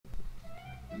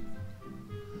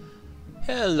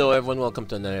Hello everyone, welcome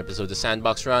to another episode of the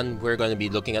Sandbox Run. We're going to be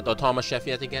looking at Automachef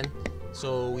yet again.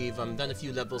 So we've done a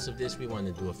few levels of this, we want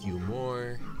to do a few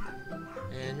more.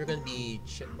 And we're going to be...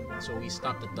 So we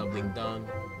stopped at doubling down.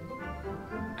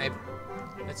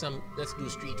 Let's do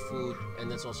street food, and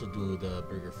let's also do the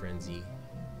burger frenzy.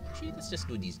 Actually, let's just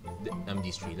do these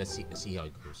three. Let's see how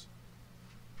it goes.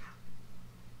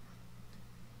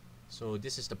 So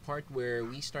this is the part where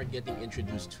we start getting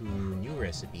introduced to new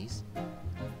recipes.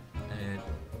 And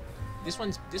this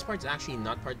part's actually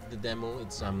not part of the demo.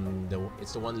 It's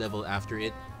the one level after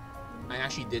it. I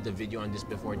actually did a video on this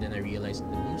before, then I realized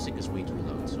the music is way too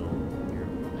loud. So here,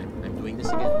 I'm doing this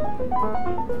again.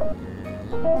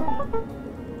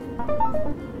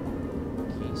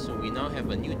 Okay, so we now have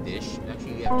a new dish.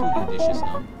 Actually, we have two new dishes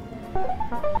now.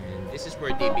 And this is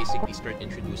where they basically start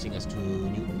introducing us to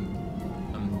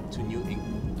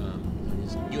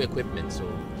new equipment. So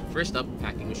first up,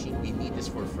 packing machine. We need this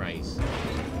for fries.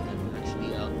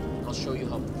 Actually, I'll show you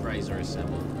how fries are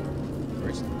assembled.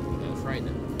 First, we gotta fry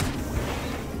them.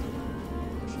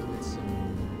 Actually, let's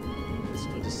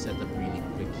do the setup really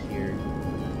quick here.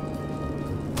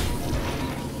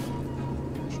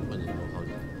 Actually, I want to know how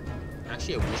to.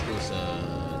 Actually, I wish there was a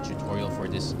tutorial for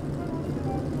this.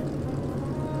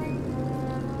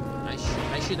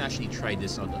 I should actually try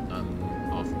this out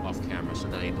off camera so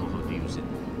that I know how to use it.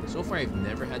 So far, I've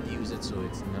never had to use it, so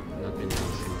it's not been an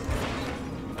issue.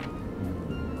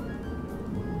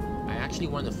 I actually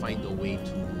want to find a way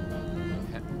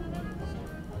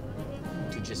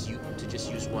to just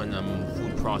use one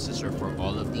food processor for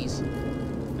all of these.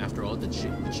 After all, the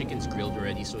chicken's grilled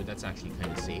already, so that's actually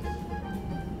kind of safe.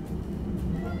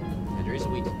 And there is a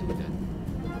way to do that.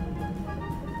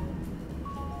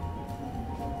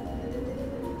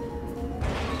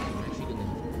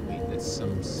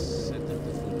 Some set up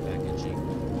the food packaging.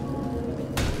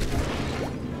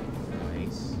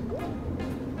 Fries.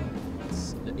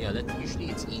 Usually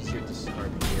it's easier to start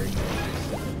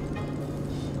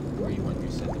where you want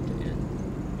your setup to end,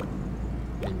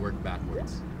 and work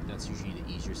backwards. That's usually the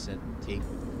easier set to take.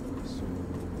 So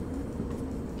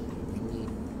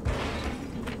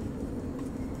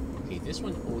okay, this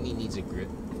one only needs a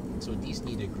grill. So these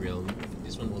need a grill.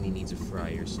 This one only needs a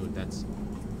fryer. So that's.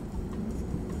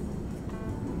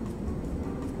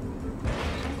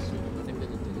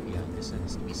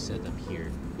 Has to be set up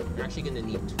here. We're actually gonna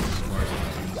need two smart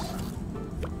ones.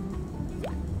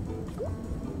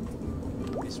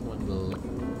 This one will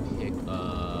pick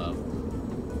up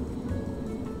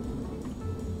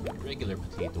regular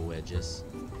potato wedges.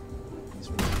 This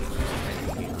one will pick up fried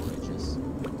potato wedges.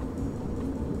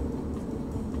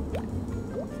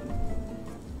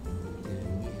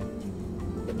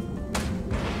 Then we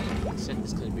have to set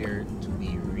this conveyor to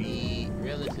be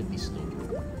relatively slow.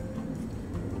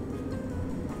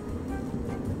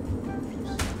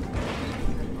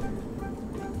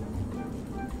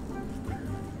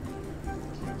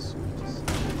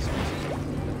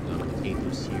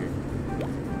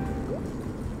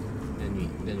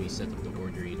 Set up the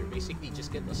order either. Basically,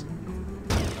 just get us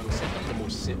set up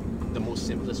the most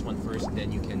simplest one first.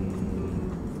 Then you can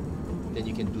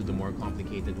do the more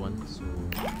complicated one. So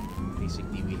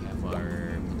basically, we have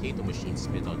our potato machine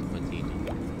spit out the potato,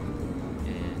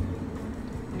 and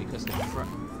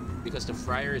because the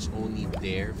fryer is only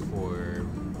there for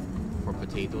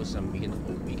potatoes, we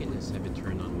can just have it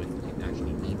turn on when it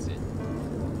actually needs it.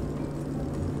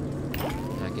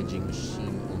 Packaging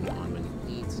machine only on when it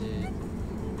needs it.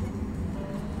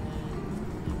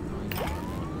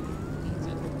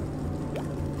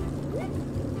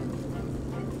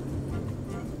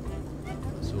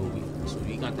 So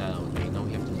we got that out. Okay, now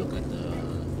we have to look at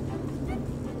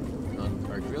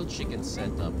our grilled chicken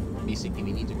setup. Basically,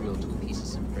 we need to grill 2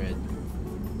 pieces of bread,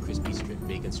 crispy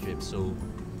bacon strips. So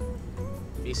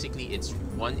basically, it's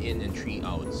 1 in and 3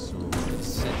 out. So the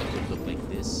setup would look like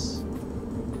this.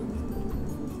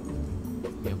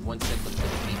 We have 1 setup that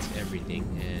feeds everything,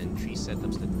 and 3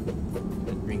 setups that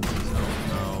bring things out.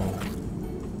 Now,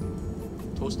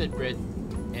 toasted bread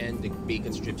and the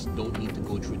bacon strips don't need to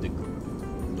go through the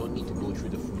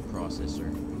food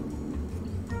processor.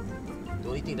 The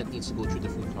only thing that needs to go through the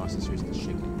food processor is the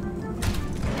chicken.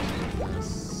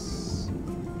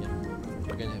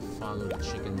 We're gonna follow the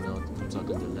chicken melt. It comes out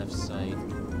on the left side.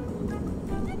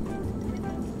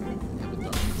 Have it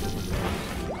out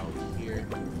here.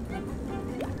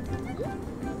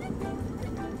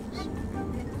 So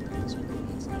that's what it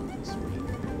needs out this way.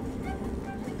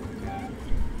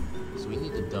 So we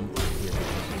need to dump out here.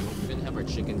 We're gonna have our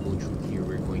chicken go through here.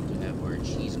 We're going to have our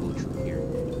cheese go through here.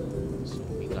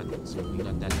 So we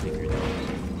got that figured out.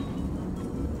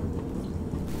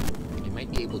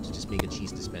 might be able to just make a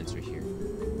cheese dispenser here.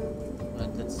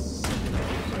 But let's set it up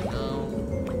here for now.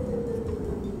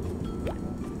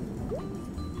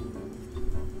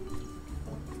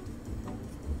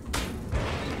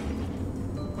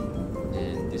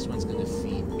 And this one's gonna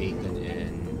feed bacon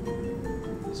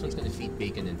and this one's gonna feed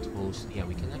bacon and toast. Yeah,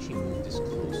 we can actually move this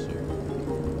closer.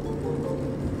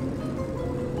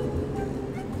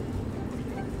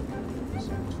 So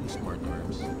 2 smart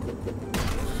arms.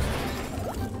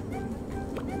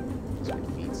 This one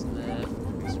feeds left.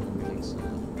 This one picks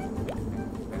up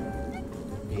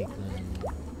bacon.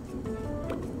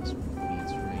 This one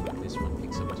feeds right. This one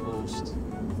picks up toast.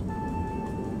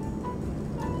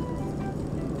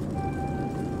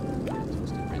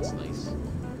 Toasted bread slice.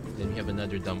 Then we have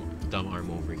another dumb arm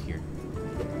over here.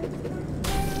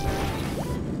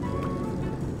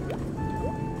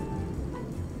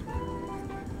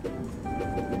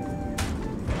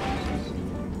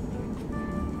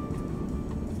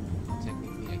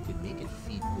 Technically, I could make it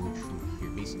feed go through here.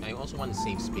 Basically, I also want to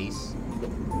save space.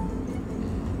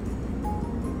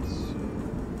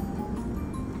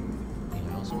 Yeah,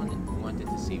 I also wanted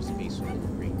to save space so I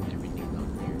can bring everything down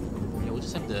here. Yeah, we'll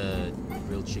just have the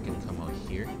grilled chicken come out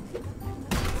here.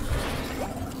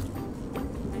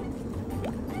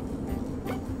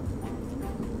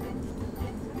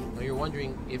 Now you're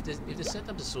wondering if the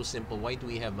setup is so simple, why do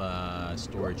we have a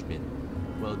storage bin?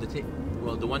 Well,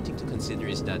 the one thing to consider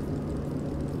is that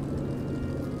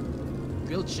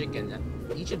grilled chicken,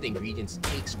 each of the ingredients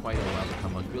takes quite a while to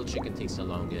come out. Grilled chicken takes the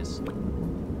longest.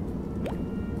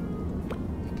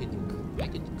 I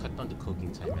could cut down the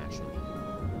cooking time actually.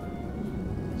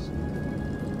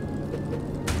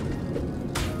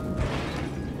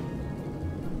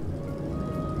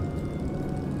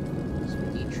 So we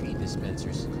need 3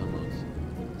 dispensers to come out.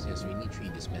 So yes, we need 3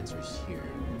 dispensers here.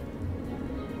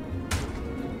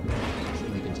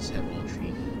 Actually, we can just have all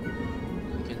 3.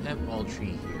 We can have all 3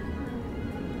 here.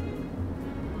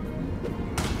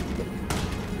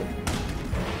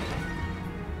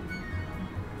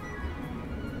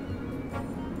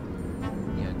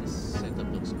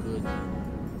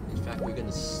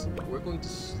 We're going to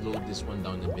slow this one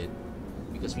down a bit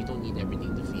because we don't need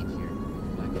everything to feed here.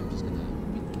 In fact, I'm just gonna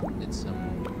let's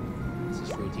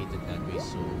just rotate it that way.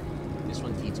 So this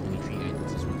one feeds only 3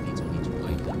 items. This one feeds only 2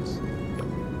 items.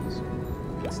 So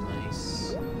it's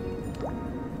nice.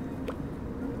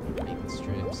 Bacon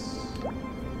strips.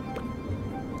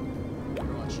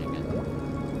 Raw chicken.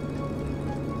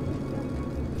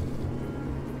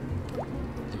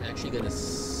 I'm actually gonna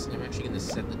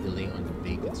set the delay on the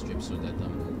bacon strip so that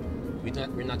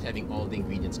we're not having all the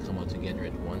ingredients come out together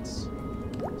at once.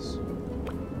 So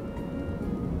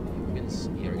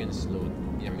we're gonna slow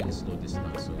this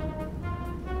down. So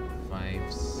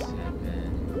 5,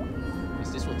 7.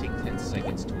 Because this will take 10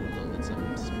 seconds total. Let's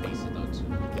space it out to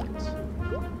 8.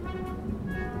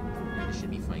 Yeah, this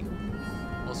should be fine.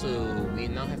 Also, we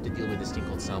now have to deal with this thing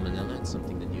called salmonella. It's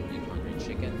something that you encounter in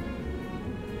chicken.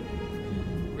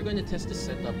 We're going to test the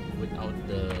setup without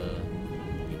the...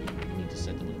 We need to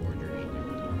set up an order reader.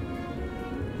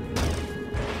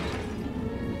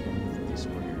 We can move this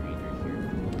order reader here.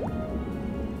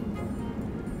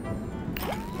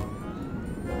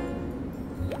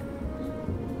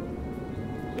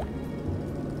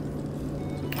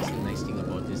 So that's the nice thing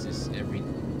about this is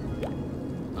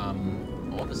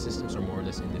all the systems are more or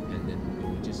less independent.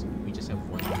 We just have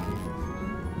one food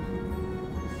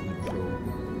probe.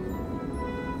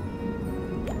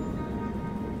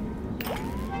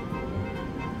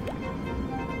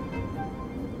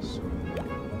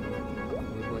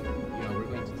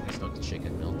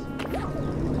 Chicken melt.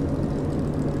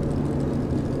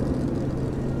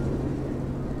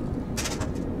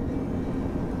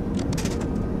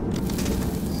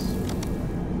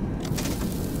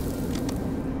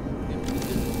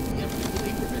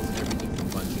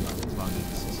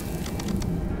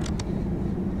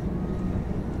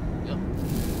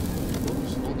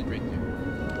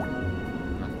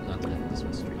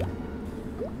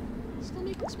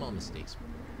 Small mistakes.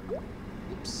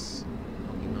 Oops.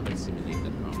 Okay, now let's simulate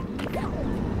that properly. Yeah,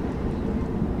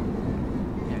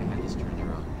 I had this turned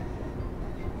around.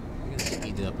 I'm gonna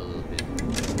speed it up a little bit.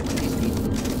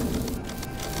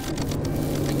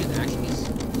 I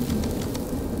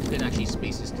can actually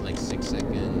space this to like 6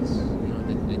 seconds. You know, I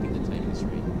think the timing is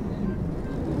right.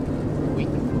 Wait.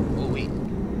 Oh wait.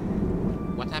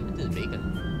 What happened to the bacon?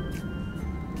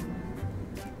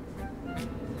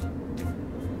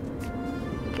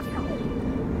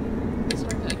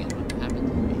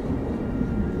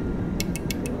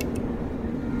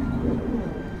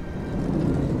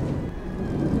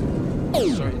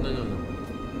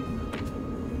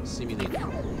 simulator.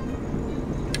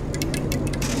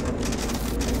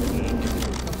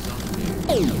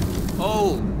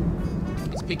 Oh!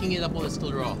 It's picking it up while it's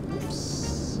still raw.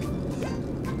 Oops.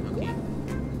 Okay.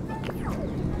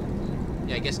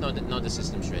 Yeah, I guess now the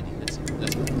system's ready. That's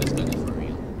done it for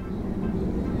real.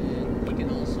 And we can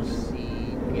also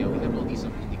see, yeah, we have all these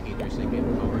indicators like we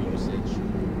have power usage.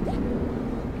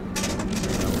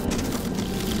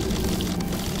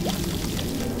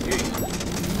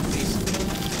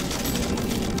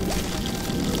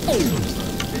 Here you go.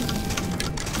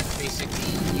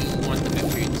 Basically, you want the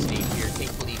bacteria to stay here.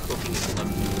 Thankfully, cooking is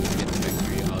enough to get the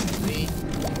bacteria out of the way.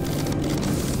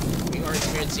 We are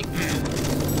experiencing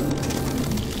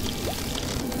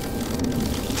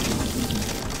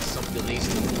some delays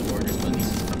in the orders, but at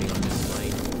least it's coming on this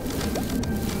line.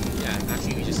 Yeah,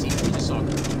 actually, we just saw it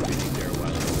there a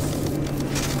while ago.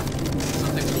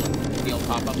 Sometimes they'll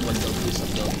pop up when they'll do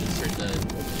some, they'll insert the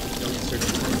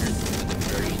orders at the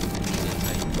very convenient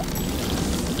time.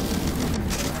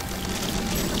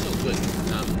 So good.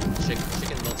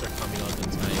 Chicken melts are coming out on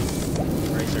time.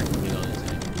 Rice are coming out on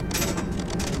time.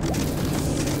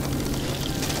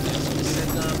 Yeah, so the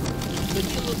setup could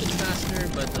be a little bit faster,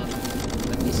 but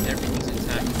at least everything's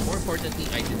intact. More importantly,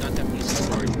 I did not have to use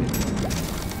storage bin.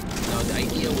 Now the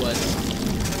idea was,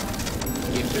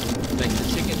 if like the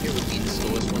chicken here would be the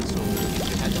slowest one, so if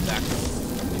you had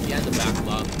the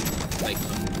backlog, like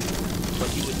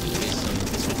what you would do is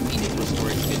this would feed into a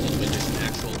storage bin, and when there's an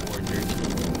actual order, it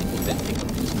will then pick up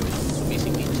the storage bin. So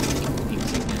basically, just keep cooking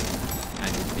chicken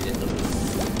and fit it up.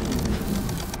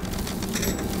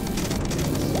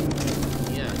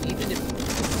 Yeah, even if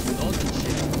with all the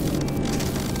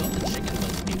chicken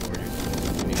ones being ordered,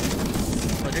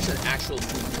 but there's an actual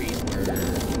food crate where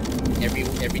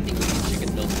everything will be chicken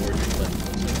built ordered, but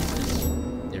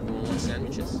everyone wants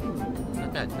sandwiches.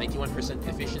 Not bad. 91%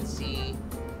 efficiency.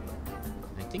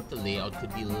 I think the layout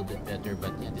could be a little bit better,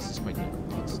 but yeah, this is quite good.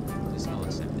 I'll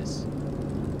accept this.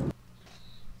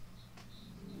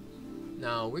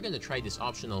 Now we're gonna try this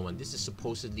optional one. This is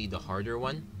supposedly the harder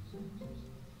one.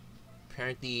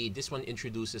 Apparently, this one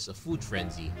introduces a food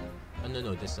frenzy. Oh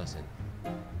no, this doesn't.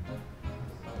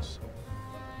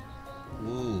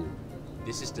 Ooh,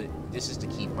 this is the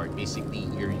key part. Basically,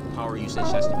 your power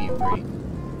usage has to be great.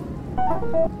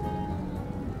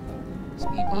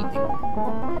 Speed eating.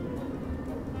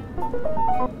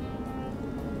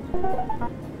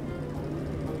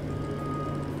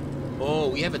 Oh,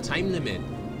 we have a time limit.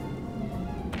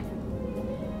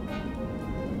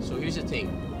 So here's the thing.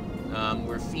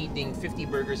 We're feeding 50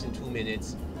 burgers in 2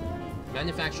 minutes.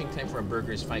 Manufacturing time for a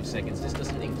burger is 5 seconds. This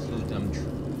doesn't include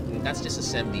that's just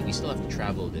assembly. We still have to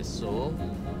travel this, so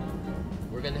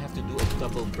we're gonna have to do a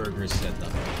double burger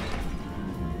setup.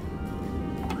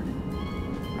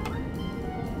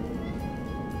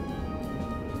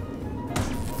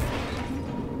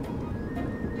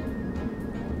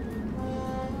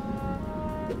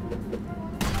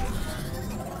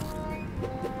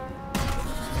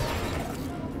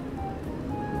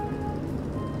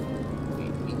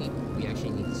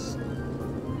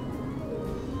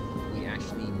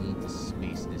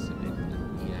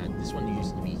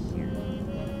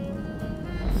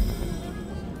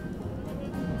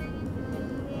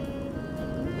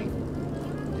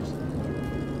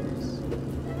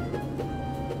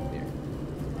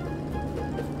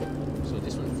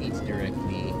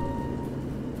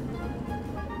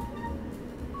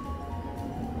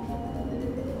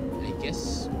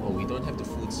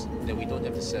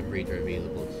 Separator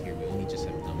available here. We only just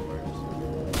have numbers.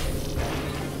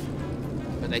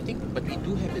 But we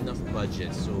do have enough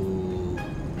budget, so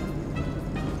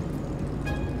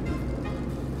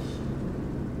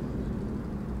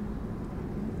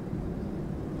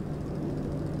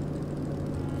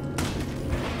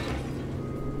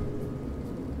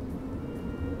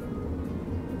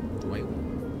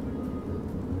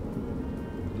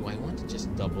do I want to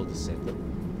just double the setup?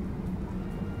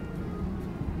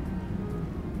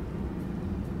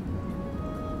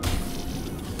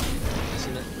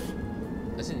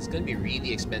 It's gonna be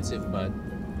really expensive, but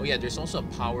oh yeah, there's also a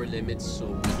power limit, so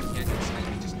we can't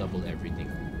exactly just double everything.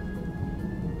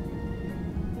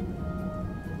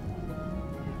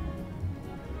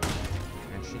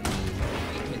 Actually,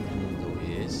 what we can do though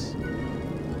is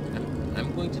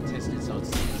I'm going to test this out,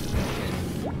 see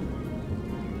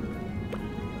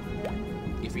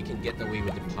if we can get away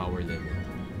with the power limit.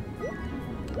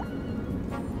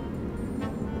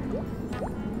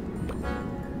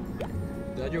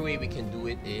 The other way we can do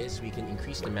it is we can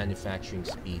increase the manufacturing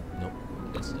speed. Nope,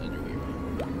 that's the other way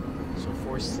around. So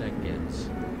 4 seconds.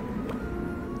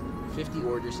 50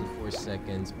 orders in 4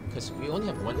 seconds, because we only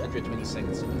have 120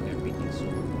 seconds to do everything, so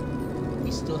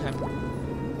we still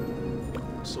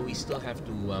have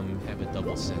to have a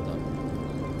double setup.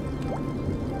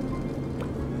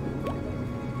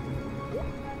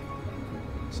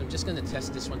 So I'm just gonna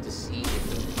test this one to see if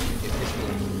this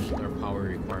will meet our power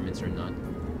requirements or not.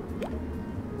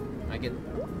 I can.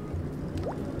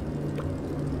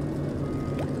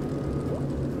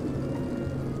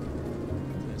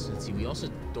 Yes, let's see. We also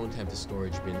don't have the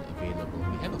storage bin available.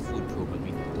 We have a food pro, but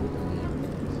we don't need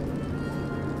it.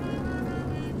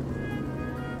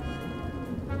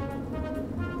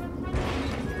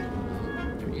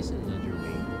 There is another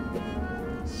way.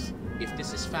 If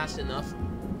this is fast enough,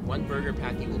 one burger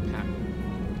patty will pack.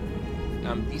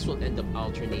 These will end up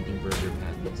alternating burger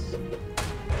patties.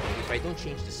 If I don't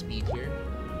change the speed here,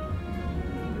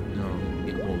 no,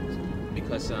 it won't,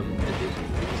 because the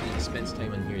dispense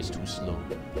time on here is too slow.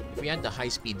 If we had the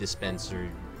high-speed dispenser,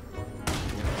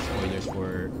 spoilers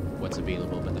for what's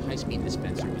available, but the high-speed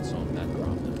dispenser would solve that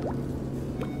problem.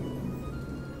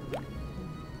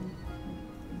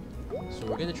 So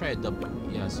we're gonna try a double.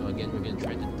 Yeah. So again, we're gonna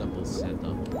try the double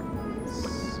setup.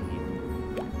 Let's see.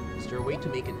 Is there a way to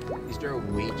make it? Is there a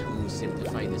way to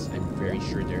simplify this? I'm very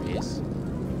sure there is.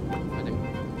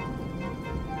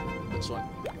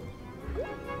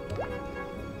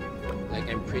 Like,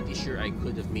 I'm pretty sure I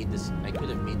could have made this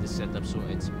setup so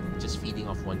it's just feeding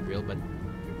off one grill, but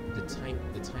the time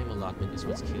allotment is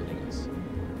what's killing us.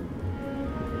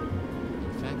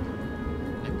 In fact,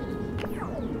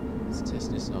 let's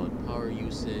test this out. Power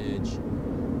usage.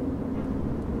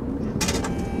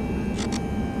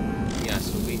 Yeah,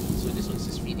 so wait, so this one's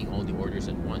just feeding all the orders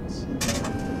at once.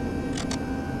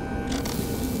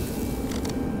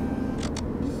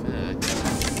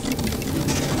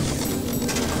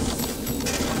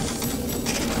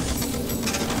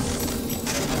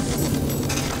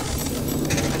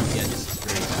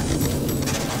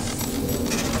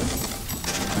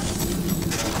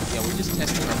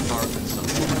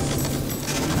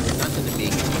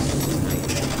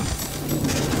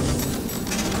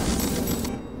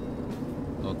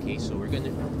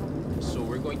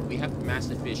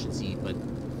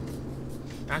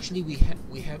 Actually, we have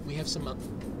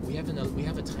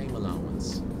a time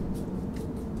allowance.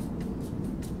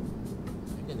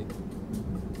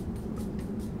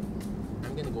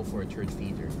 I'm gonna go for a third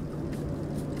feeder.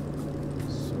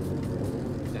 So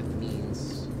that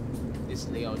means this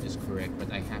layout is correct,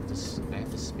 but I have to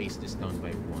space this down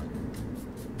by 1.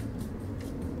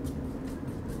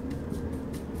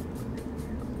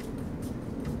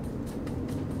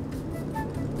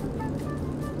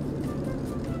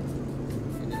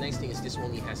 This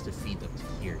only has to feed up to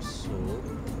here, so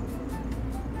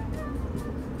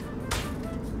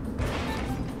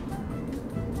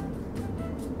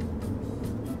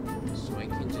I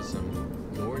can just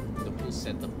lower the whole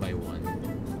setup by 1,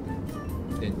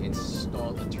 then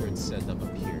install a third setup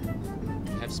up here.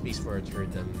 Have space for a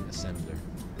third assembler.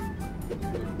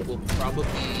 We'll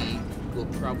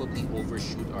probably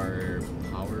overshoot our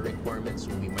power requirements, so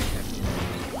we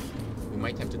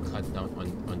might have to cut down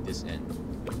on this end.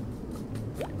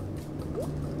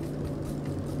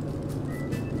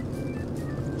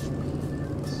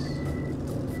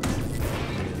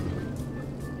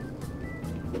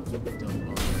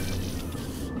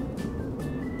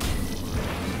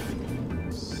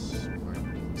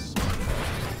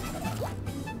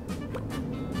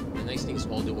 The nice thing is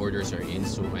all the orders are in,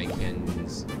 so I can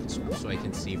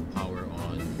save power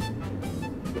on.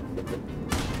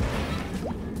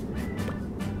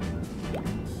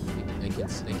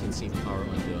 I can save power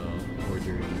on the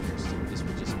order readers. So this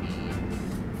will just be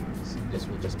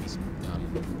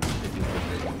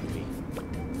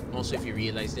also, if you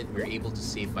realized it, we're able to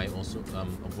save by also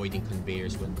avoiding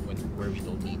conveyors where we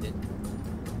don't need it.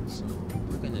 So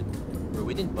we're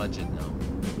within budget now.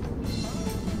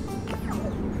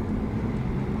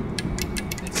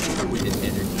 Let's see if we're within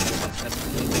energy. That's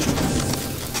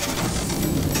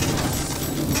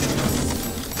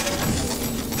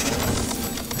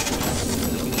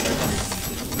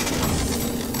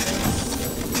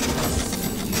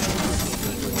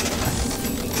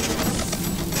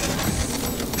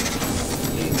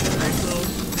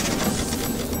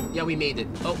yeah, we made it.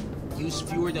 Oh, use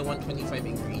fewer than 125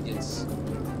 ingredients.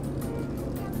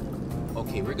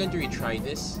 Okay, we're going to retry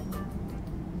this.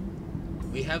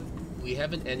 We have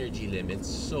an energy limit,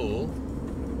 so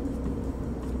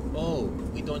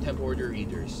we don't have order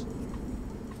readers.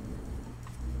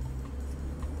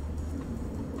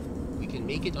 We can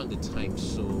make it on the time,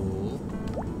 so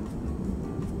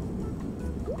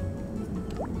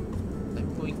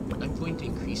I'm going to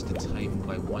increase the time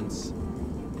by once.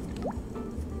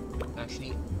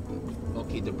 Actually,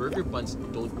 okay, the burger buns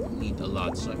don't need a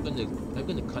lot, so I'm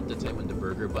gonna cut the time on the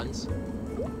burger buns.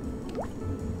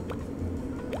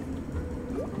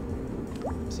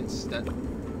 Since that,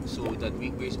 so that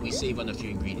we save on a few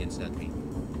ingredients that way.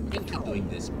 We're gonna keep doing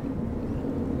this.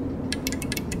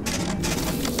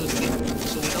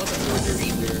 So without an order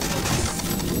reader,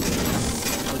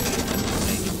 how do you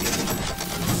estimate it?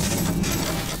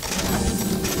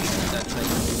 That time,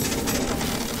 I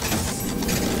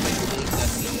believe that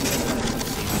we should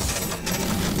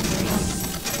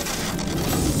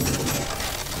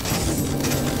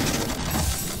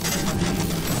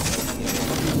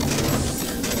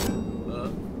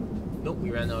nope, we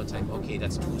ran out of time. Okay,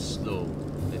 that's too slow.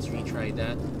 Let's retry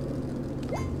that.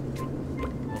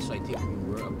 Also, I think we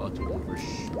were about to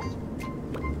overshoot.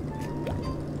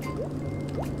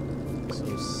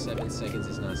 So 7 seconds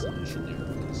is not a solution there.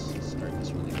 Let's start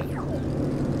this one again.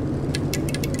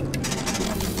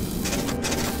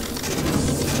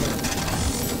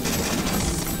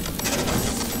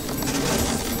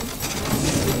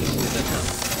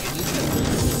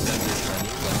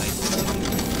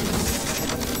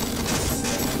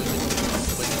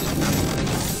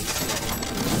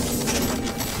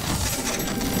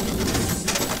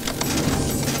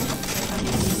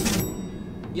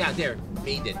 Yeah, there,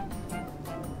 made it.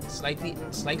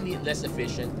 Slightly less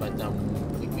efficient, but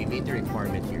we made the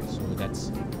requirement here, so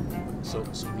that's so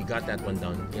we got that one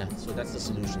down. Yeah, so that's the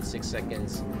solution. 6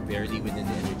 seconds, barely within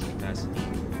the energy capacity.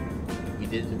 We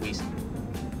didn't waste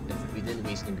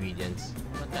ingredients.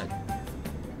 Not that.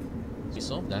 We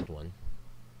solved that one.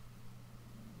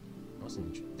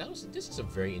 This is a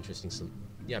very interesting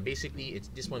yeah, basically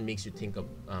this one makes you think of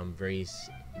very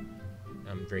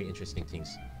interesting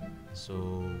things. So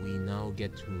we now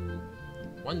get to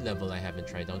one level I haven't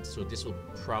tried out, so this will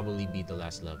probably be the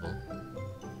last level.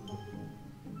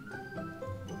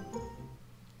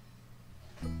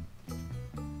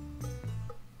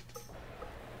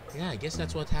 Yeah, I guess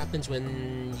that's what happens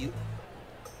when you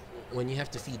have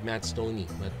to feed Matt Stoney,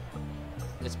 but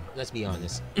let's be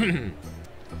honest.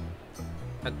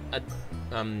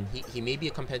 He may be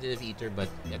a competitive eater, but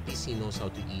at least he knows how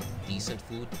to eat decent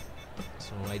food.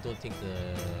 So I don't think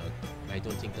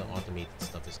the automated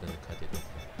stuff is gonna cut it.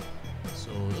 So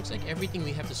it looks like everything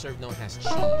we have to serve now has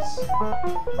cheese.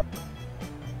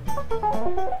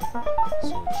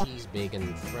 So cheese, bacon,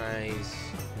 and fries.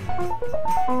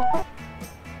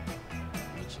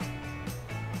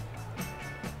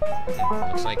 Yeah,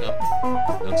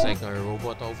 looks like our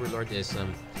robot overlord is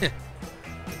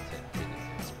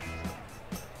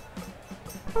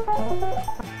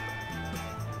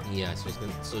yeah,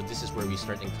 so this is where we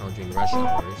start encountering rush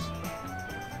hours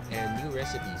and new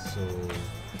recipes. So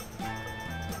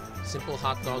simple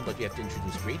hot dog, but we have to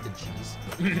introduce grated cheese.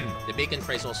 The bacon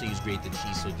fries also use grated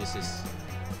cheese, so this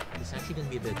actually gonna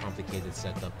be a bit complicated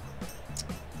setup.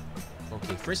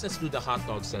 Okay, first let's do the hot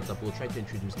dog setup. We'll try to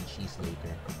introduce the cheese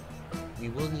later. We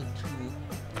will need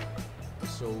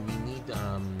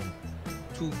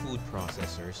two food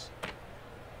processors.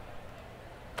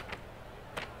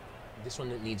 This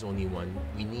one needs only one.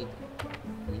 We need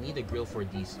a grill for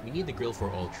these. We need a grill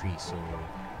for all three. So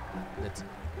let's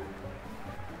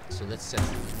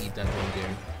leave that one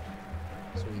there.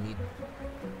 So we need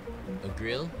a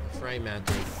grill, a fry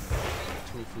matter,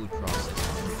 2 food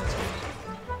processors. That's what we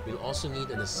need. We'll also need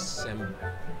an assembly.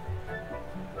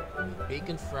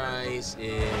 Bacon fries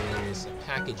is a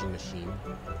packaging machine.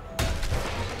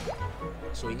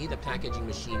 So we need a packaging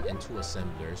machine and 2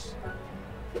 assemblers.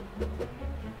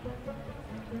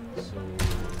 So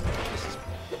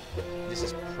this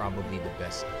is probably the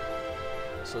best.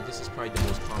 So this is probably the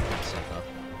most compact setup.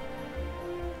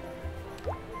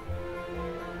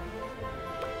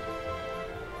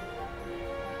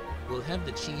 We'll have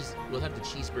the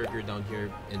cheeseburger down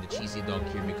here and the cheesy dog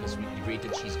here because the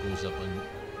grated cheese goes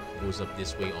up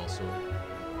this way also.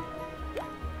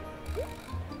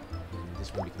 And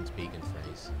this one becomes bacon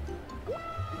fries.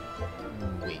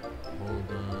 Wait,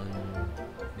 hold on.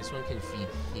 This one can feed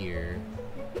here.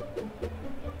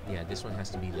 Yeah, this one has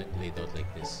to be laid out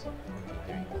like this. Okay,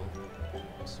 there you go.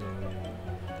 So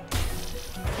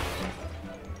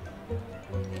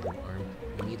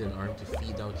we need an arm to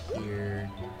feed out here.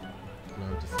 An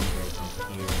arm to feed right out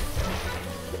here.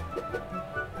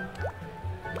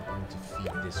 An arm to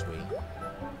feed this way.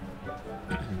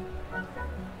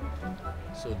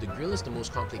 So the grill is the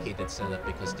most complicated setup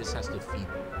because this has to feed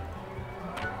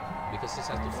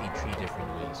 3 different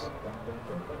ways.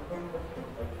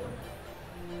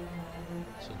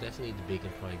 So definitely the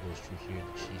bacon fry goes through here,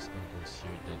 the cheese goes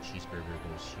here, the cheeseburger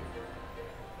goes here.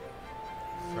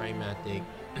 Frymatic.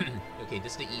 Okay,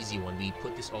 this is the easy one. We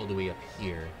put this all the way up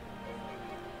here.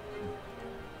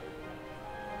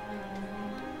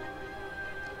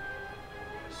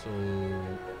 So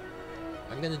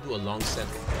I'm gonna do a long set. I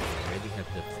already have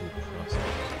the food processor.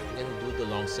 I'm gonna do the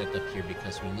long setup here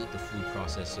because we need the food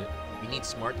processor. We need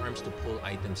smart arms to pull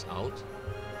items out,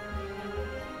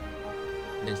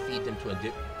 and then feed them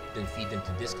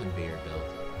to this conveyor belt.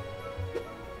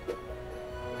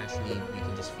 Actually, we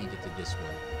can just feed it to this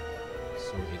one.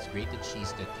 So it's grated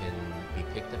cheese that can be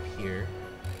picked up here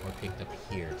or picked up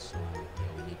here. So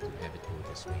yeah, we need to have it go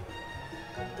this way.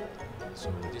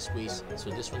 So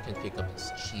this one can pick up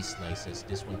cheese slices.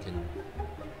 This one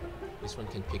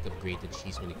can pick up grated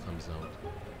cheese when it comes out.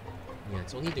 Yeah,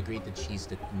 it's only the grated cheese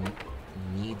that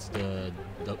needs the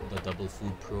double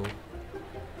food pro.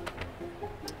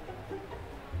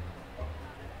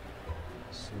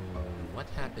 So what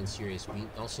happens here is we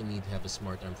also need to have a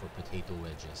smart arm for potato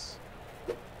wedges.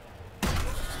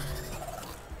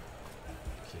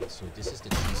 Okay, so this is the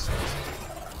cheese slice.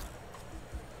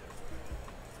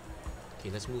 Okay,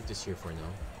 let's move this here for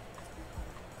now.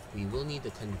 We will need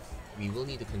the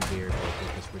conveyor belt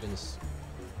because we're gonna.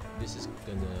 This is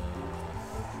gonna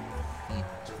feed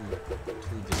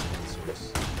two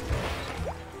dispensers.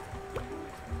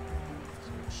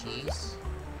 So cheese.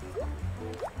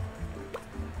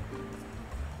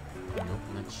 Nope,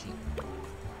 not cheese.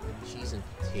 Cheese and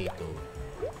potato.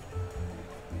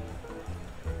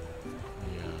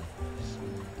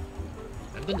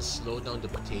 I'm gonna slow down the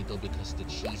potato because the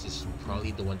cheese is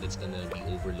probably the one that's gonna be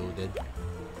overloaded.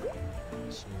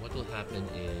 So what will happen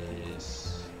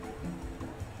is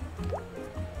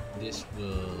this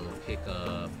will pick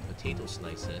up potato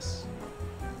slices,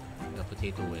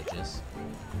 potato wedges,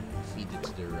 feed it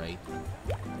to the right.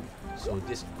 So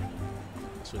this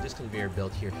conveyor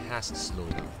belt here has to slow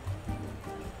down.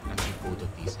 Actually, both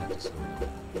of these have to slow down.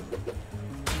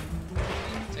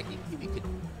 Technically, we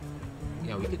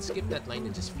could skip that line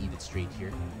and just feed it straight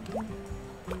here.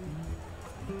 There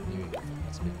we go.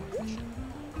 That's a bit more efficient.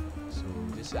 So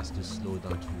this has to slow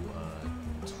down to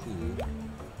 2.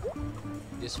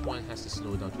 This one has to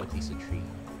slow down to at least a 3.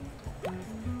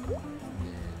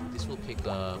 And this will pick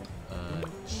up a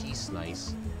cheese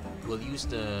slice. We'll use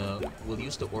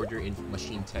the order in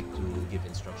machine tech to give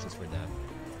instructions for that.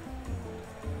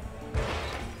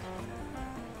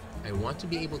 I want to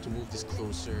be able to move this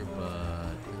closer,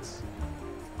 but it's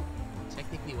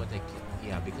technically what I can.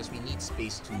 Yeah, because we need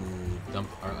space to dump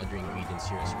our other ingredients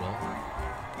here as well.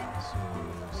 So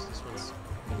this one's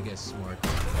gonna get smart.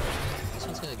 This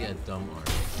one's gonna get a dumb arm.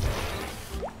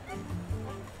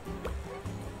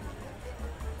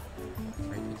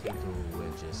 Fried potato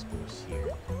wedges goes here.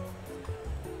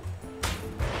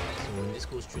 So when this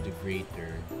goes through the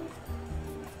grater,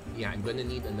 yeah, I'm gonna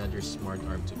need another smart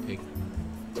arm to pick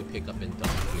up and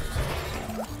dump here.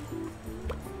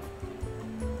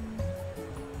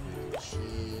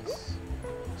 Cheese.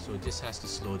 So this has to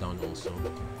slow down also.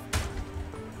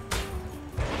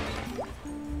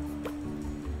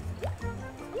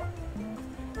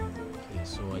 Okay,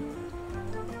 so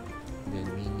then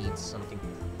we need something.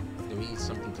 Then we need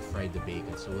something to fry the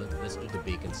bacon. So let's do the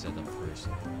bacon setup first.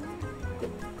 So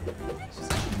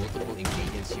it's actually multiple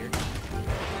ingredients here.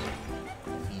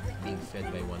 Being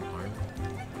fed by one arm.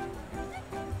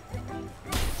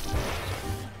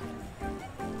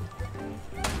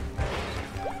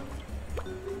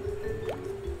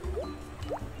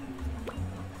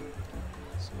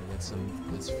 So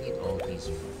let's feed all these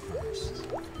first.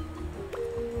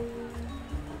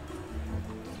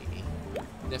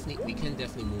 Okay. We can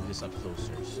definitely move this up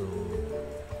closer. So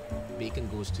bacon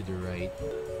goes to the right.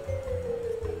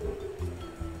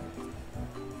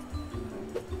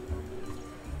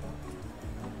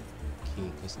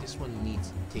 Because this one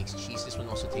takes cheese. This one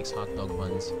also takes hot dog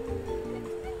buns.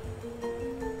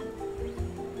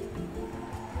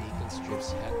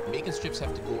 Bacon strips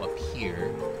have to go up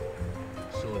here.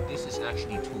 So this is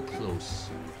actually too close.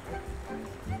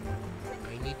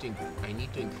 I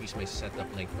need to increase my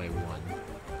setup length by 1.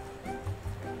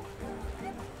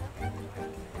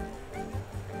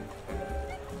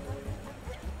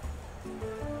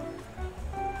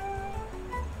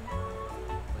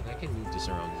 But I can move this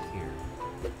around here.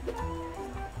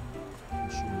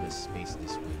 Less space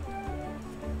this way.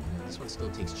 This one still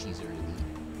takes cheese early.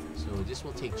 So this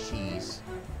will take cheese.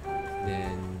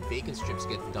 Then bacon strips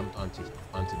get dumped onto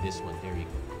this one. There you go.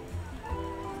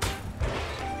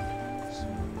 So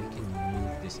we can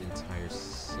move this entire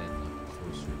setup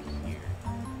closer here.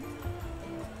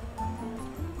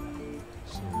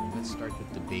 So let's start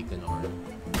with the bacon arm.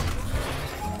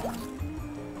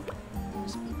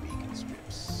 crispy bacon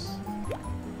strips.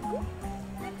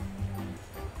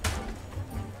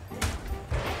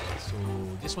 So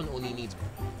this one only needs,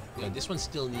 this one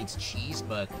still needs cheese,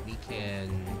 but we can,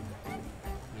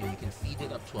 we can feed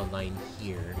it up to a line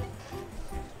here.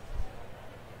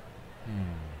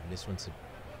 This one's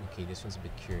okay. This one's a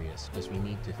bit curious because we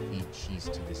need to feed cheese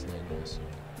to this line also.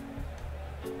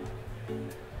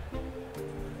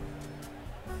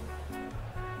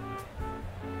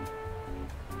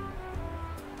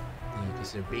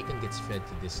 Because their bacon gets fed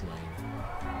to this line.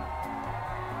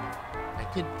 I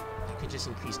could just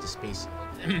increase the space.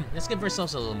 Let's give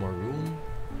ourselves a little more room.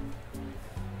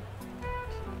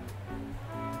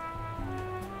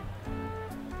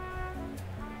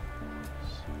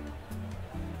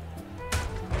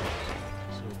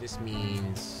 So this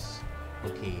means,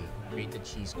 okay, grated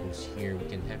cheese goes here. We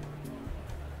can have.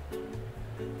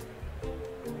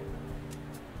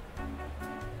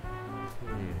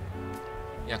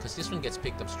 Yeah, because this one gets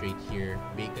picked up straight here.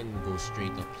 Bacon goes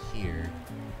straight up here.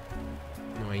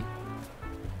 No, I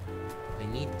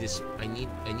need this. I need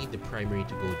the primary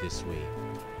to go this way.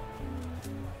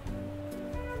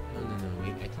 No.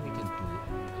 Wait, I think we can do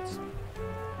it.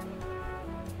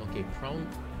 Okay, problem.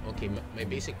 Okay, my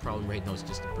basic problem right now is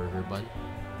just the burger bun.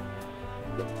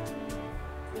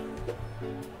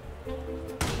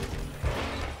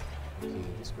 Okay,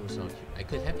 this goes out here. I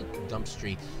could have it dump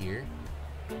straight here.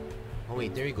 Oh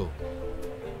wait, there you go.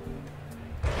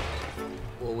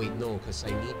 Oh wait, no, because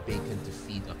I need bacon to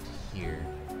feed up to here.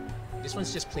 This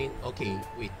one's just plain. Okay,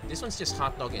 wait, this one's just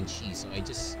hot dog and cheese. So I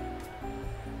just.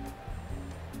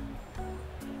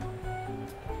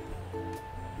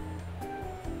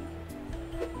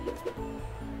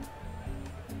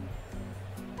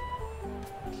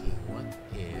 Okay, what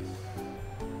if?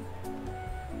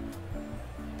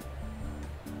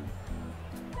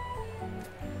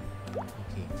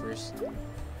 Okay, first.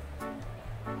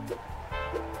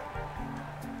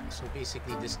 So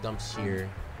basically this dumps here.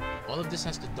 All of this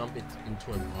has to dump it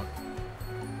into an arc.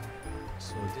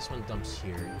 So this one dumps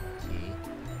here. Okay.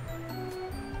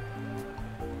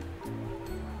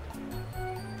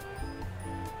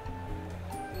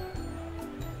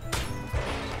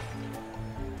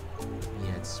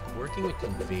 Yeah, it's working with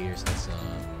conveyors. That's so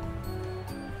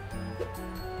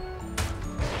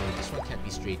this one can't be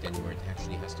straight anywhere. It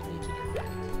actually has to go to the right.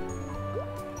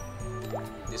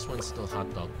 This one's still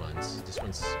hot dog buns. This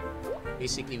one's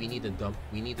basically we need a dump.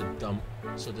 We need a dump.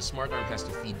 So the smart arm has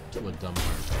to feed to a dump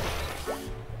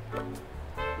arm.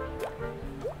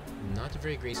 Not a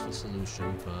very graceful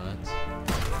solution, but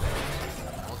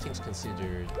all things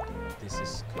considered, this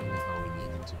is kind of how we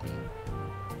need it to be.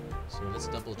 So let's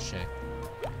double check.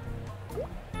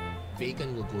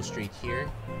 Bacon will go straight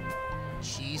here.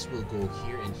 Cheese will go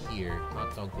here and here.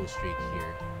 Hot dog goes straight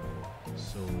here.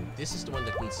 So this is the one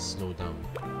that needs to slow down.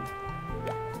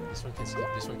 This one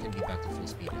can be back to full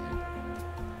speed ahead.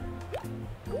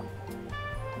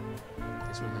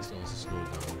 This one has to also slow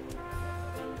down.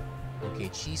 Okay,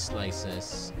 cheese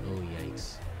slices. Oh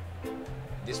yikes.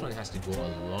 This one has to go a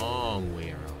long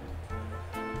way around.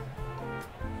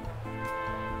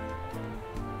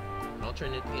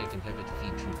 Alternately, I can have it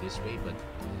feed through this way, but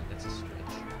that's a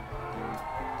stretch.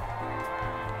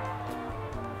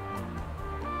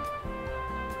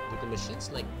 With the machines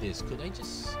like this, could I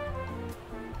just...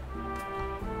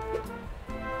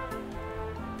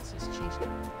 Let's just change that.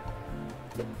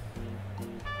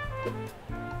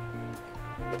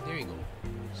 There you go.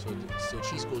 So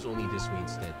cheese goes only this way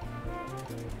instead.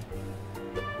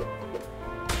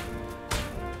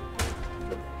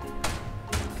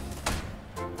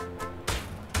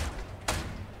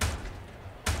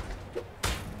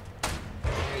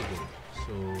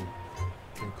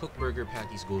 Cooked burger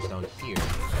patties goes down here.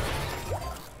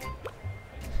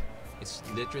 It's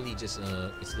literally just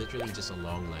a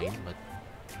long line, but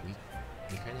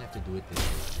we kind of have to do it this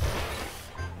way.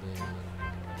 Then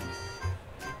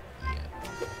yeah,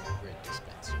 bread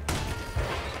dispenser.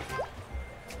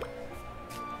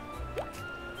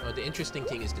 The interesting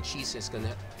thing is the cheese is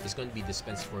gonna be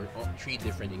dispensed for 3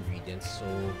 different ingredients. So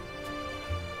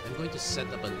I'm going to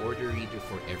set up an order reader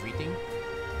for everything.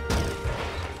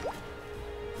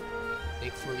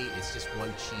 Thankfully, it's just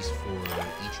 1 cheese for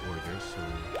each order, so...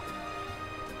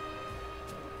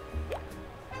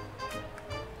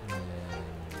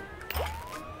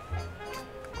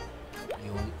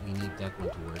 we need that one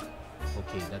to work.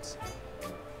 Okay,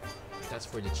 that's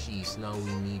for the cheese. Now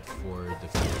we need for the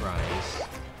fries.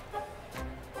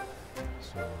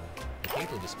 So,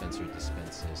 potato dispenser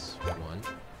dispenses 1.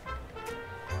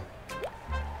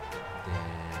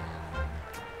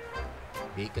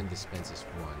 Bacon dispenses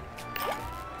 1.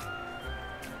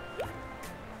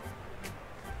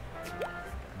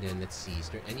 Then let's see, is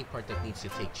there any part that needs to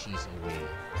take cheese away?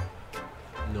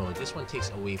 No, this one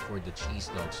takes away for the cheese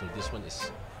dog, so this one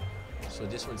is, so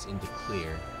this one's in the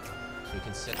clear. So you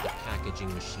can set the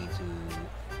packaging machine to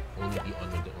only be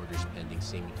on when the order's pending.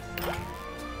 Same with the fry.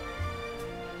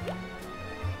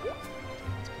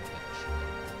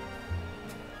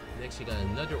 Next we got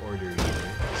another order reader.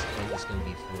 This one is gonna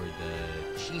be for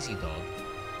the cheesy dog.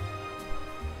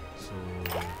 So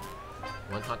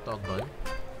 1 hot dog bun.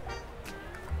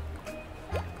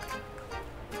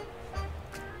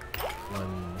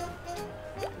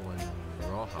 1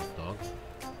 raw hot dog.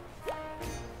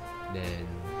 Then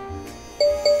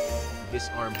this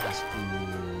arm has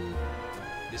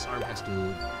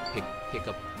to pick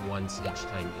up once each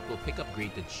time. It will pick up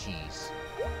grated cheese.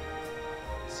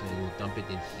 So we'll dump it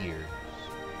in here.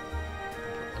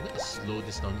 I'm gonna slow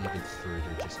this down even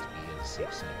further just to be on the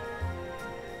safe side.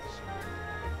 So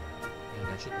yeah,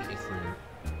 that should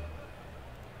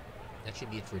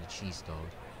be it for the cheese dog.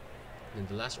 Then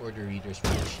the last order reader is for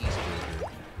the cheeseburger.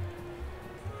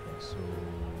 So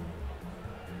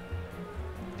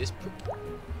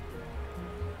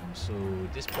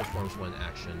this performs 1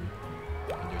 action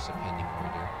when there's a pending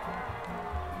order.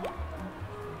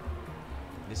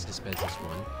 This dispenses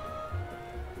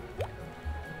 1.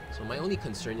 So my only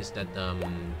concern is that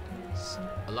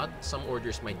some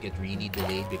orders might get really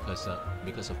delayed because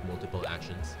of multiple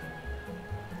actions.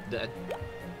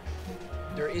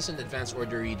 There is an advanced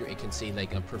order reader. It can say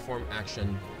like perform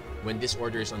action when this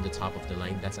order is on the top of the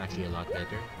line. That's actually a lot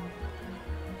better.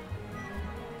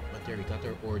 But there, we got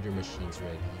our order machines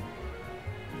ready.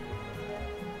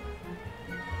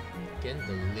 Again,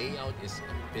 the layout is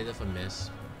a bit of a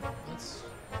mess.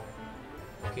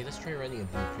 Let's try running a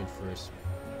blueprint first.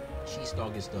 Cheese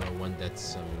dog is the one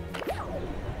that's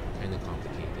kind of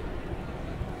complicated.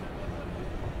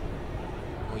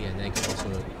 Oh yeah, and I can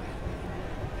also.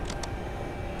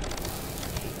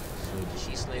 So the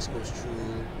cheese slice goes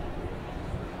through.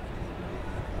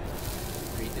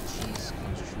 Grated cheese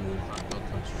comes through. Hot dog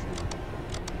comes through.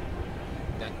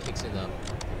 That picks it up.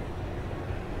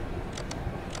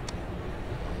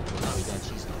 And now we got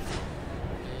cheese dog.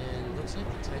 And looks like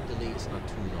the time delay is not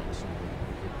too long, so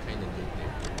we're kind of good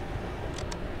there.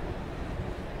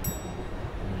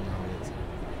 Now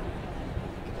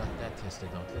we got that tested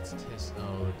out. Let's test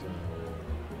out.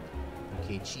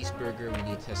 Okay, cheeseburger. We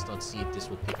need to test out, see if this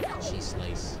will pick up the cheese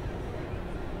slice.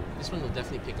 This one will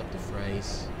definitely pick up the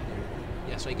fries.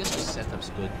 Yeah, so I guess the setup's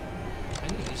good.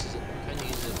 Kind of uses a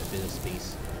bit of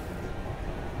space.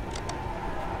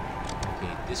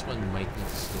 Okay, this one might need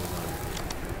to slow down.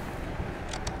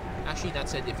 Actually, that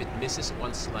said, if it misses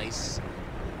 1 slice,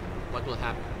 what will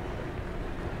happen?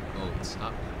 Oh, it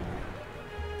stopped.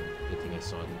 Good thing I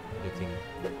saw it.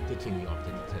 Good thing we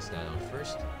opted to test that out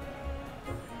first.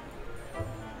 I'm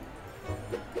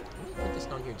gonna put this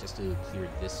down here just to clear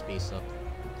this space up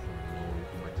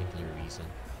for no particular reason.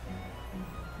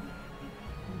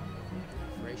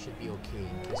 Fry should be okay.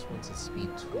 This one's at speed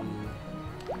 2.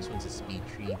 This one's at speed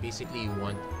 3. Basically, you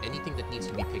want anything that needs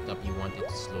to be picked up, you want it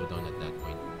to slow down at that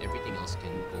point. Everything else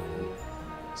can go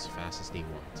as fast as they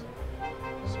want.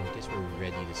 So I guess we're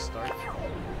ready to start.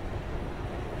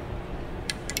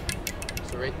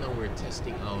 So right now we're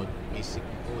testing out basic.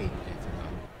 Oh wait, I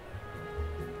forgot.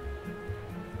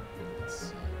 Let's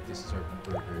see. This is our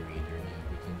burger reader.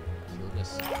 Yeah, we can kill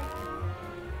this. We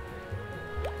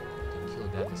can kill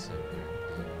that assembler.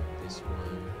 And this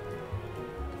one.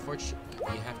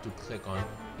 Unfortunately, you have to click on.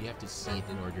 You have to see it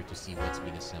in order to see what's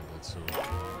being assembled. So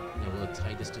yeah, we'll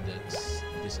tie this to this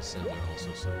assembler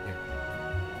also. So here,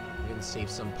 we're gonna save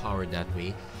some power that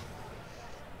way.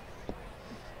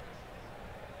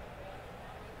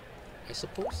 I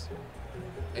suppose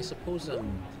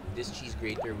this cheese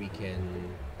grater we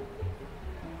can.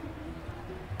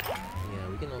 Yeah,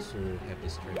 we can also have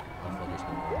this turned off while there's no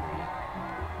order yet.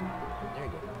 There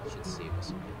you go. It should save us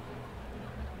a bit.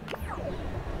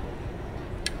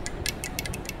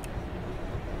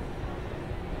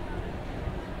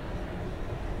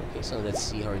 Okay, so let's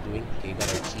see how we're doing. Okay,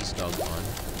 got our cheese dog on.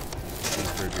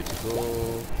 Cheeseburger to go.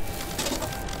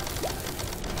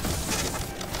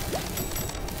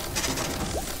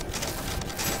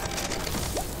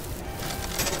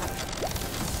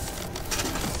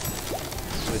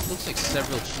 So it looks like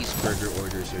several cheeseburger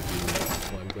orders are being made.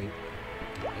 So I'm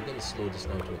going to slow this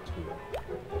down to a 2.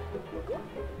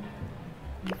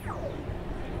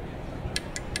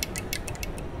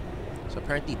 So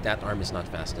apparently that arm is not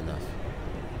fast enough.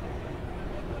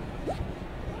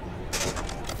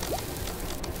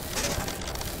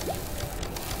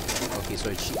 Okay, so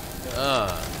it's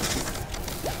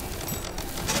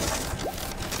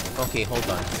okay, hold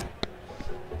on.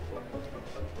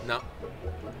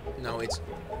 Now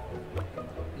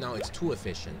it's too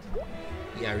efficient.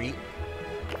 Yeah,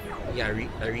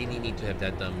 I really need to have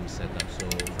that set up. So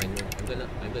fine,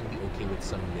 I'm gonna be okay with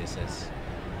some misses.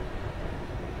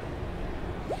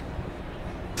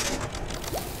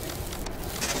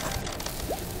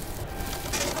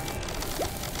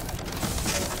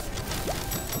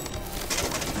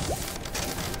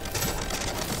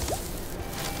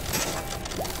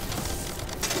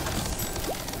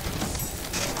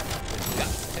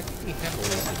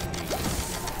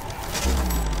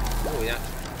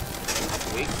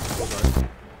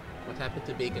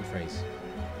 Bacon fries.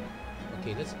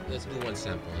 Okay, let's do one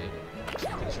sample. Okay,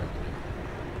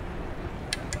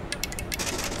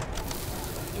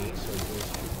 so those.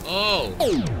 Oh,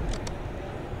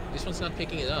 this one's not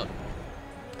picking it up.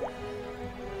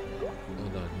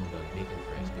 Hold on. Bacon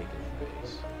fries.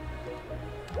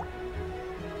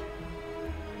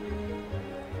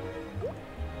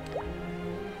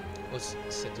 Let's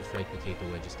set to fried potato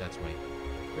wedges. That's right.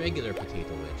 Regular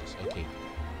potato wedges. Okay,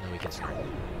 now we can start.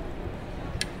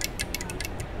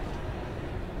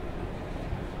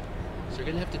 So you're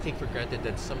gonna have to take for granted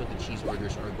that some of the cheese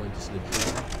orders are going to slip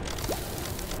through.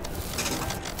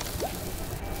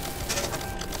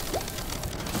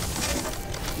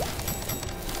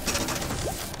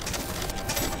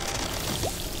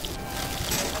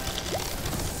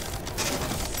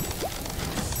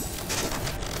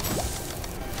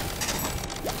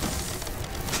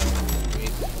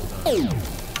 Wait, hold on.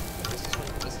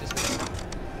 What's this one?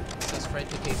 This has fried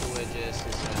potato wedges.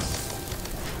 This has...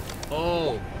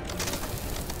 Oh!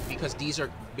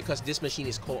 Because this machine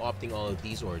is co-opting all of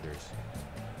these orders.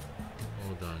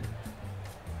 Hold on.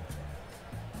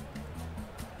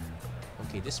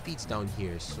 Okay, this feeds down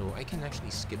here, so I can actually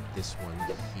skip this one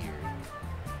here.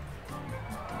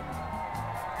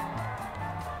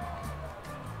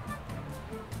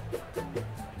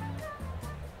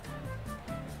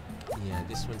 Yeah,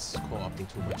 this one's co-opting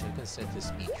too much. I can set the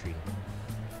speed tree.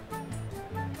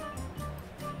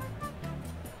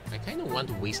 I kind of want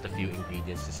to waste a few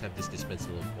ingredients. Just have this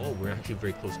dispensable. Oh, we're actually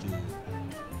very close to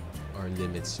our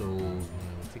limit. So,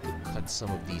 if we could cut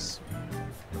some of these.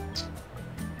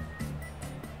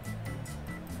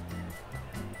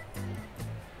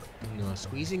 No,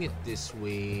 squeezing it this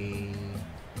way,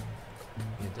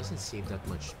 it doesn't save that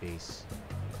much space.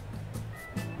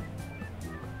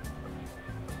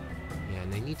 Yeah,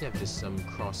 and I need to have just some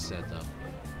cross setup.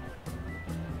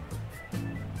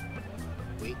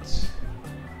 Wait.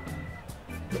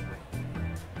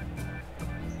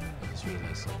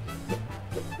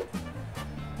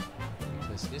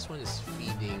 Because this one is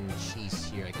feeding cheese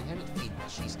here. I can have it feed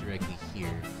cheese directly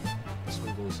here. This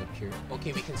one goes up here.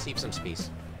 Okay, we can save some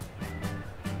space.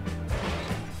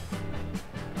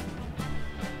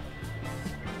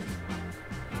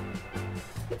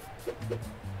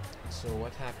 So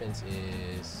what happens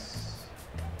is...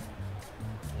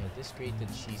 Yeah, this grated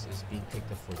cheese is being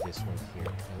picked up for this one here.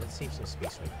 Now let's save some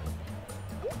space right now.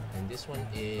 And this one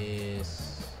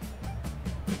is...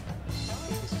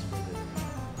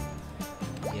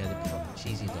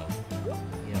 cheesy dog.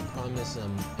 Yeah, I promise,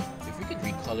 if we could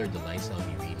recolor the lines, that would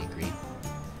be really great.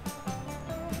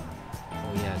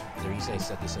 Oh yeah, the reason I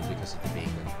set this up because of the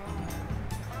bacon.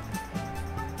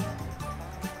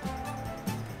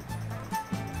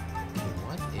 Okay,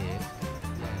 what if...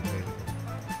 Yeah, there we go.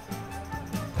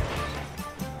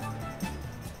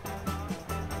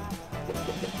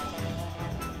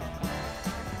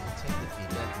 Technically,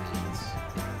 that means...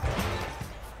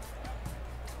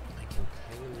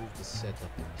 the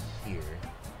setup here,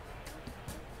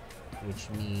 which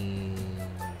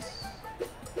means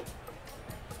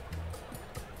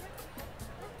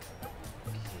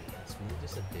okay, let's move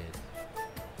this a bit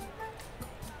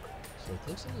so it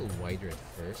looks a little wider at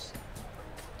first,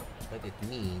 but it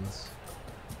means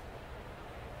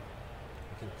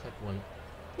we can cut one.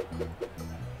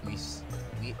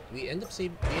 We end up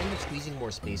squeezing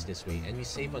more space this way, and we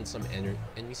save on some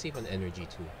energy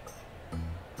too.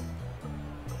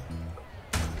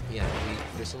 Yeah,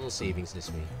 there's a little savings this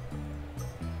way.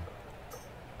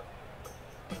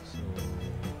 So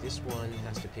this one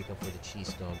has to pick up for the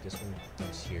cheese dog. This one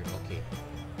comes here. Okay,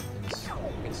 we're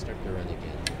gonna start the run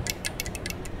again.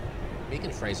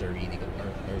 Bacon fries are really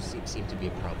good, seem to be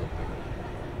a problem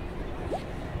here.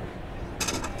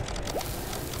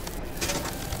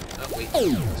 Oh wait,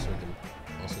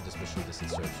 also this machine doesn't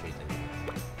serve straight anymore.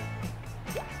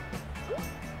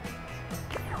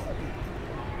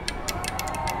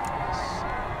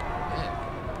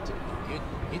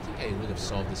 I would have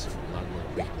solved this a lot more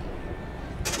quickly.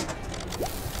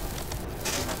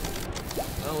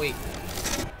 Oh wait.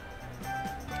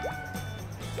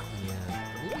 Yeah,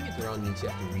 moving it means you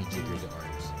have to rejigger the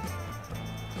arms.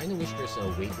 Kind of wish there's a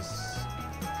way to...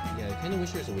 Yeah, I kind of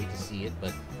wish there's a way to see it,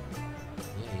 but...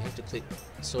 Yeah, you have to click...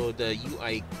 So the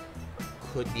UI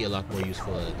could be a lot more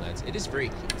useful at a glance. It's a very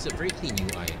clean UI,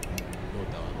 no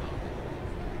doubt about it.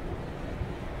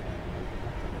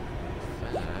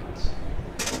 In fact...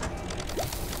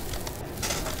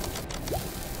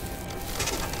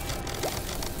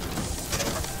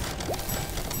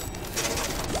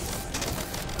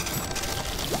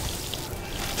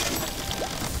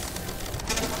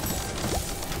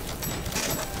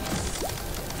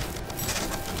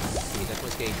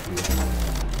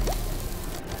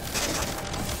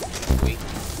 Wait,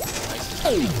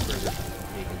 burger,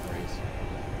 bacon fries.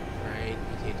 Right,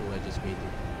 potato wedges,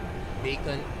 bacon.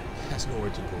 Bacon has nowhere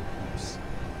to go. Oops.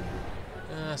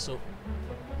 So.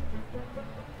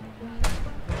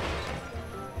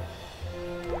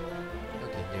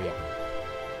 Okay, there you go.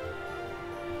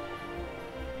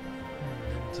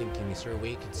 I'm thinking, is there a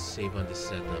way you could save on this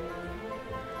setup?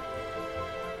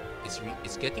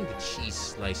 It's getting the cheese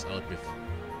slice out with.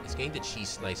 It's getting the cheese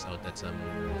slice out that's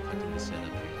cutting the setup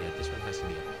here. Yeah, this one has to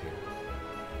be up here.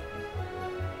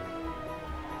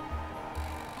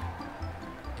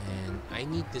 And I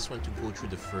need this one to go through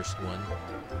the first one.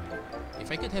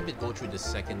 If I could have it go through the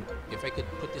second, if I could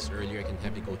put this earlier, I can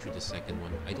have it go through the second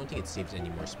one. I don't think it saves any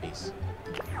more space.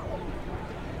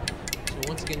 So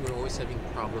once again, we're always having a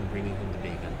problem bringing home the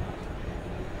bacon.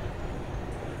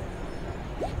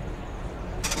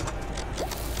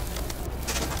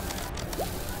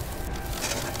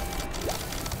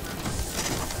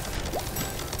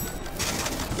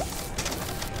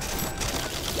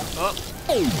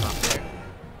 Not there.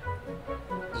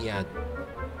 Yeah,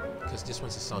 because this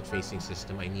one's a south-facing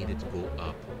system, I need it to go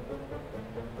up.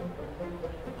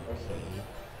 Okay.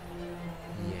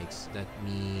 Yikes, that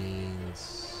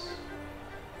means...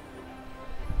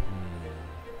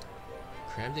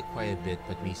 Crammed it quite a bit,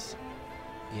 but we...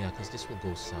 Yeah, because this will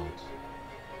go south.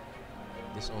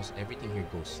 This also... Everything here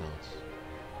goes south.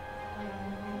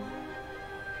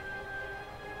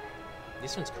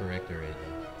 This one's correct already.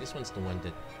 This one's the one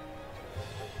that...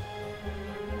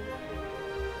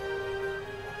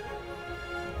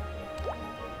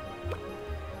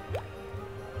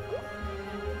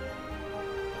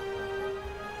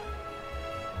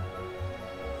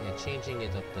 Changing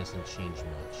it up doesn't change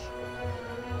much.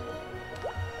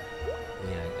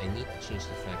 Yeah, I need to change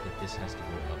the fact that this has to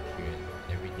go up here and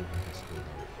everything has to go down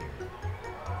here.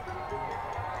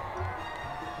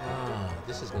 Ah,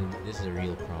 this is a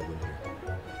real problem here.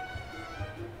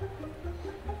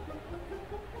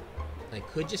 I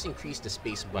could just increase the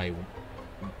space by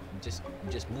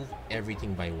just move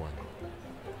everything by one.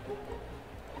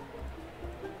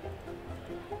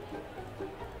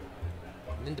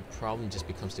 And then the problem just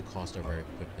becomes the cost of our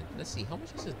equipment. Let's see, how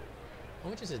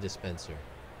much is a dispenser?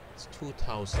 It's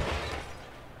 2,000.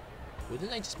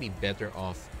 Wouldn't I just be better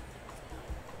off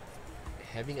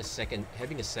having a second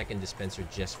dispenser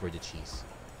just for the cheese?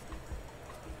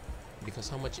 Because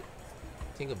how much?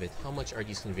 Think of it. How much are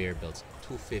these conveyor belts?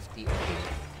 250. Okay.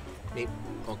 Maybe.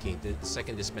 Okay. The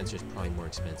second dispenser is probably more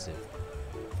expensive.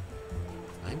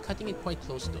 I'm cutting it quite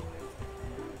close though.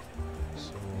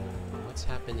 So what's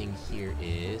happening here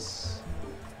is,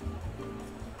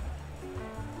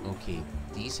 okay,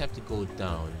 these have to go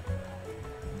down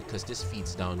because this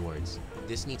feeds downwards.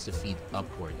 This needs to feed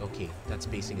upward. Okay, that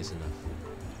spacing is enough.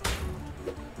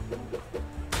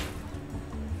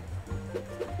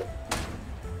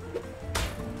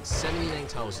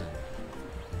 79,000.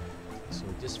 So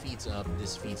this feeds up,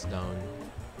 this feeds down.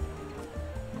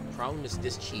 Problem is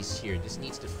this cheese here. This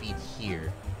needs to feed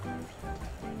here.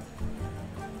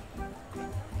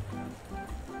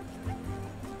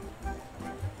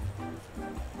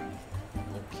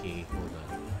 Okay, hold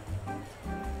on.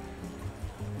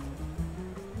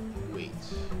 Wait.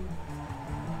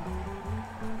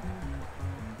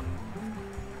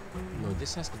 No,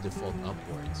 this has to default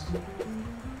upwards.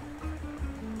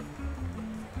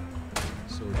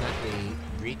 So that way,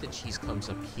 grated cheese comes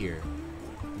up here.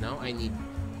 Now I need...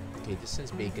 Okay, this sends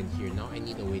bacon here. Now I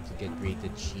need a way to get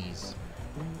grated cheese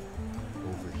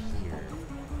over here.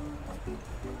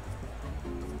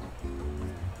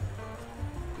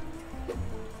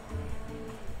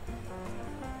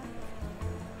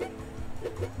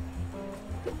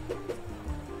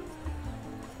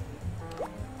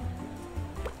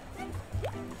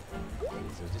 Okay,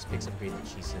 so this picks up grated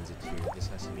cheese, sends it here. This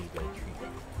has to be the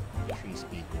three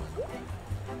speed one.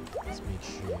 Let's make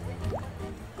sure.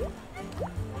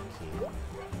 Okay.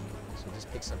 So this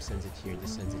picks up, sends it here.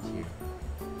 This sends it here.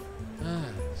 Ah.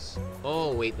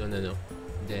 Oh wait, no.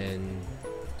 Then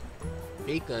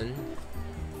bacon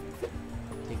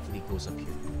thankfully it goes up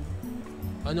here.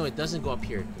 Oh no, it doesn't go up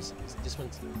here. This one,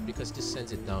 because this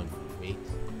sends it down. Wait.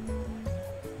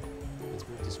 Let's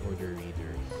move this order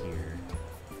reader here.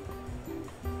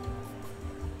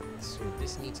 So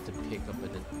this needs to pick up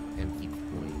at an empty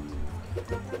point.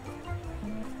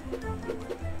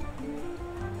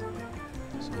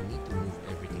 So we need to move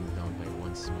everything down by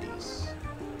one space.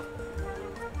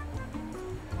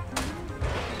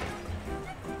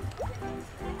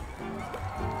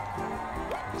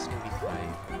 This can be 5.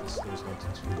 This goes down to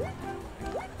 2.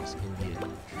 This can be a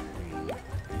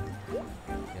 3.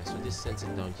 Yeah, so this sends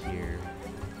it down here.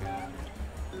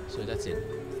 So that's it.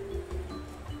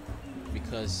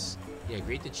 Because, yeah,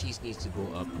 grated cheese needs to go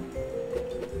up.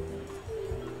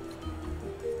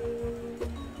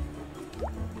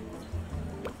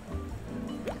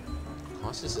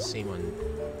 Cost is the same on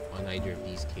either of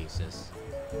these cases.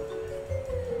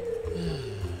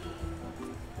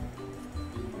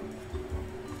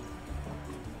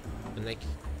 And like,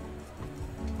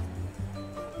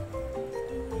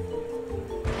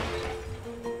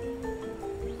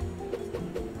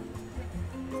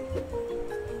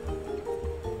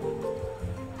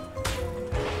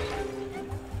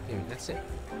 here, that's it.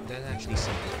 That actually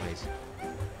simplifies.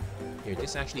 Here,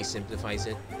 this actually simplifies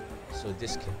it. So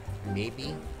this can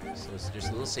maybe, so there's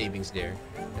a little savings there.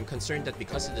 I'm concerned that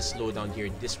because of the slowdown here,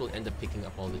 this will end up picking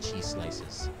up all the cheese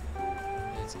slices.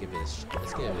 Let's give it a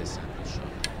sample shot.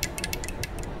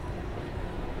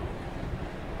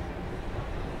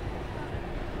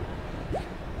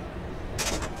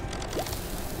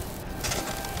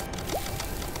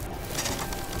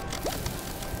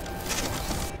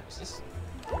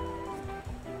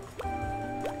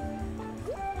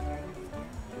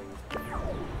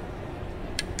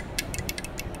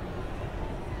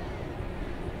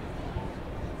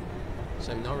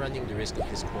 So I'm now running the risk of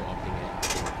this co-opting it.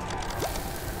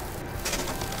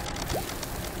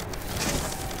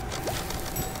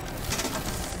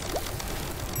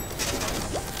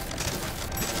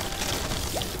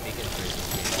 The bacon first is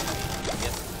getting.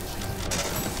 Yep,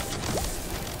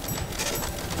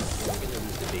 so we're gonna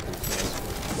lose the bacon first.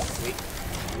 Wait,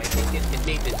 am I thinking? It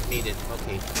made it.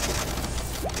 Okay.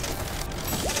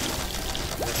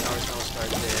 Rush hour now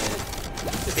started.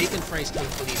 The bacon fries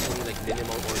thankfully is only like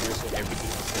minimal orders, so everything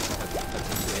else cuts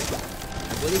into it.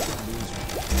 I'm willing to lose.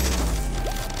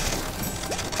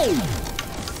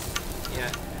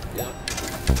 Yeah,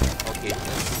 okay,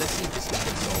 let's see if this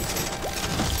can solve.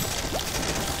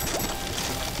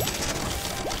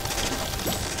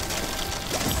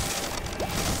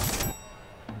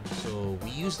 So we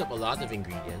used up a lot of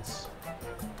ingredients.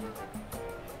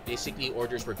 Basically,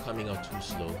 orders were coming out too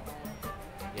slow.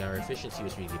 Yeah, our efficiency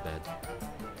was really bad.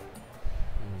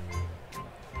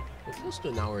 We're close to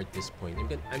an hour at this point.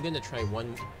 I'm gonna try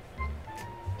one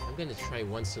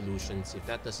solution. If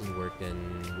that doesn't work, then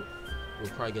we're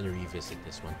probably gonna revisit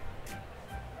this one.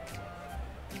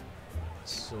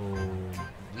 So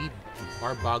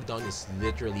our bog down is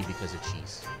literally because of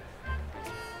cheese.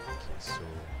 Okay, so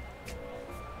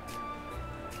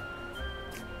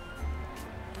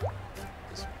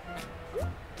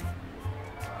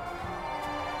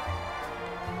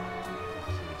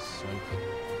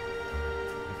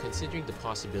considering the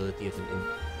possibility of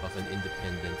an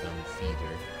independent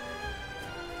feeder.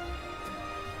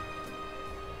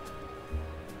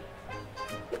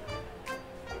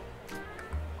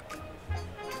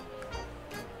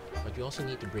 But we also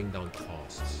need to bring down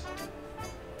costs.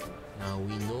 Now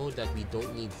we know that we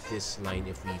don't need this line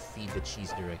if we feed the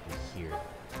cheese directly here.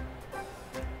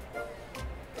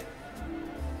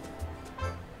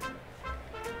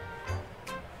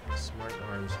 Smart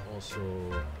arms also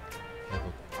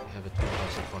have a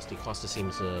 2,000 cost. They cost the same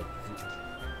as a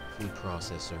food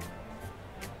processor.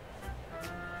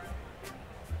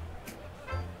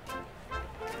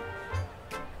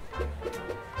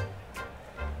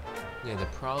 Yeah, the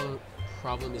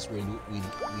problem is we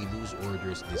lose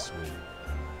orders this way.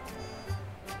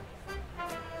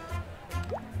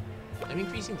 I'm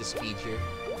increasing the speed here.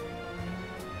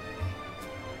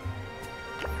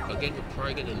 Again, we're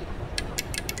probably gonna.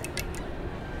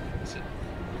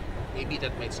 Maybe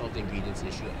that might solve the ingredients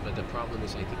issue, but the problem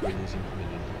is I think we're losing too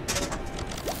many.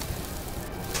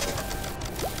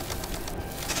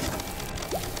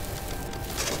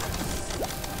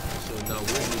 So now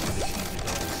we're using the cheese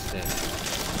without instead.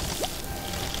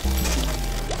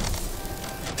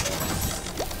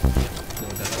 No,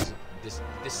 that doesn't.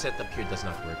 This setup here does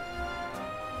not work.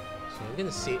 So I'm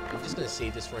just gonna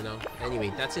save this for now.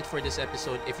 Anyway, that's it for this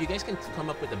episode. If you guys can come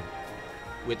up with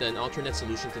an alternate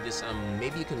solution to this,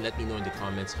 maybe you can let me know in the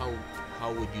comments how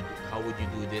would you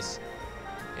do this.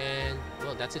 And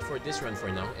well, that's it for this run for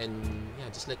now. And yeah,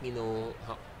 just let me know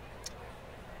how.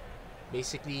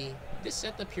 Basically, this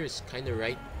setup here is kind of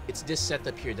right. It's this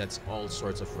setup here that's all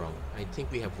sorts of wrong. I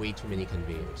think we have way too many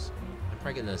conveyors. I'm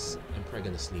probably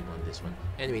gonna sleep on this one.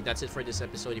 Anyway, that's it for this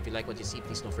episode. If you like what you see,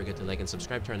 please don't forget to like and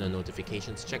subscribe, turn on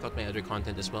notifications, check out my other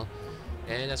content as well.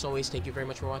 And as always, thank you very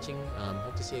much for watching.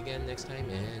 Hope to see you again next time,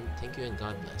 and thank you and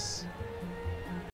God bless.